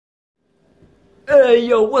Hey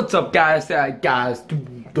yo, what's up guys? Guys,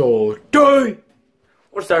 today we're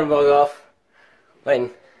starting the vlog off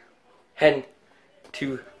heading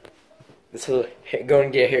to this little,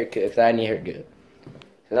 going to get a haircut because I need a haircut.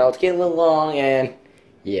 So now it's getting a little long and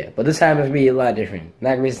yeah, but this time it's gonna be a lot different.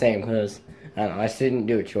 Not gonna be the same because I don't know, I didn't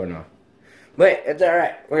do it short enough. But it's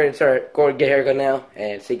alright. We're gonna start going to get a haircut now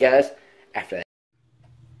and see you guys after that.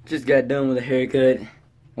 Just got done with the haircut.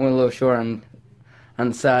 Went a little short on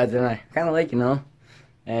the sides, and I kind of like,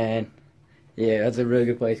 and yeah, that's a really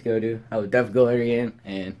good place to go to. I would definitely go there again,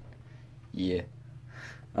 and yeah,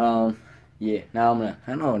 yeah. Now I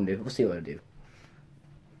don't know what to do. We'll see what I do.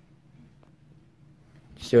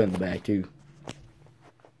 Show in the back too.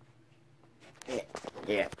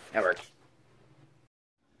 Yeah, that works.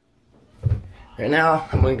 Right now,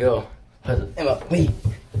 I'm gonna go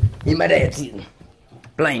eat my dad's eating.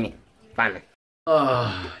 Blaney, finally.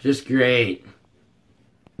 Oh, just great.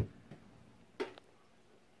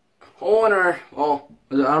 Hole in our, well,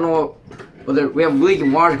 I don't know what, we have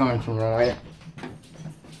leaking water coming from right?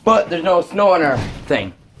 But there's no snow in our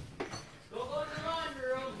thing.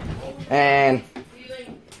 And,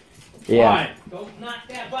 yeah.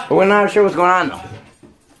 But we're not sure what's going on though.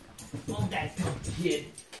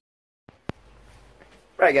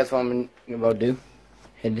 Right, guess what I'm about to do?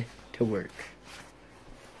 Head to work.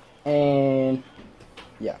 And,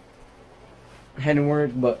 yeah. Head to work,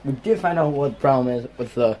 but we did find out what the problem is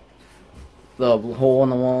with the hole in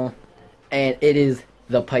the wall, and it is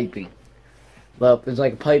the piping. Look, there's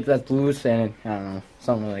like a pipe that's loose, and I don't know,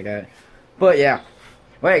 something like that. But yeah,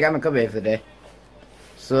 well, I got my cup for the day.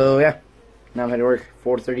 So yeah, now I'm heading to work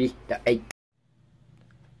 4:30 to 8.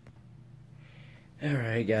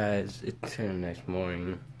 Alright guys, it's the next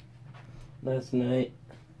morning. Last night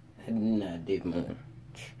I did not do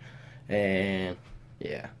much, and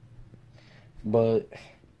yeah, but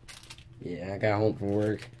yeah, I got home from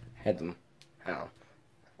work, had some, I don't know,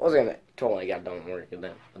 I was gonna totally got done with work and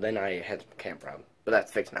then, but then I had some camp problem, but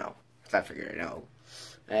that's fixed now, so I figured it out,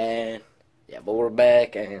 and yeah, but we're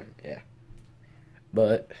back, and yeah,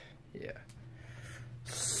 but yeah,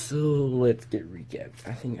 so let's get recapped.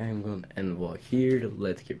 I think I'm gonna end the vlog here.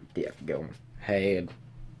 Let's get recap going. Had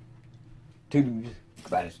two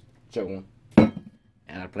class show, and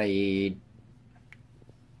I played,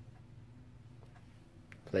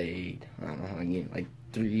 I don't know how many games, like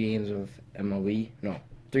 3 games of MLB, no,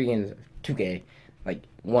 3 games of 2K, like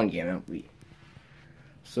 1 game of MLB.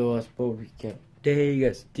 So let's go recap today. You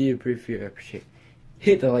guys did appreciate,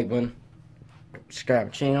 hit the like button,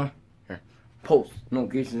 subscribe to the channel, or post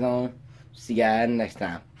notifications on. See you guys next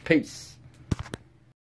time. Peace.